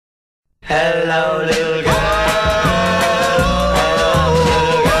Hello, little girl. Hello,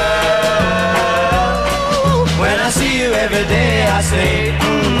 little girl. When I see you every day, I say,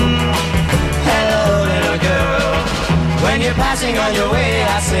 hello, little girl. When you're passing on your way,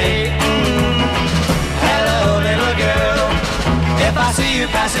 I say, hello, little girl. If I see you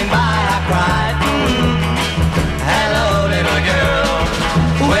passing by, I cry, hello, little girl.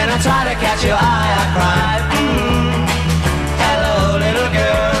 When I try to catch your eye, I cry, hello, little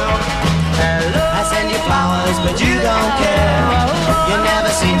girl. Hello. I send you flowers, but you don't care. You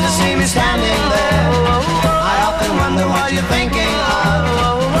never seem to see me standing there. I often wonder what you're thinking of.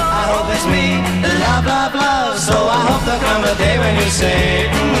 I hope it's me, love, love, love. So I hope there'll come a day when you say,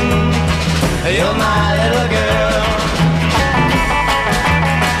 you're my little girl.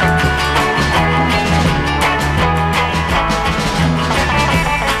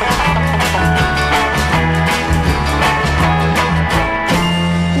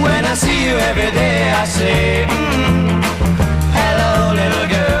 When I see you every day, I say, hello, little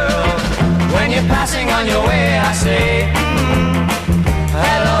girl. When you're passing on your way, I say,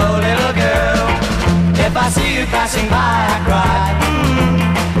 hello, little girl. If I see you passing by, I cry,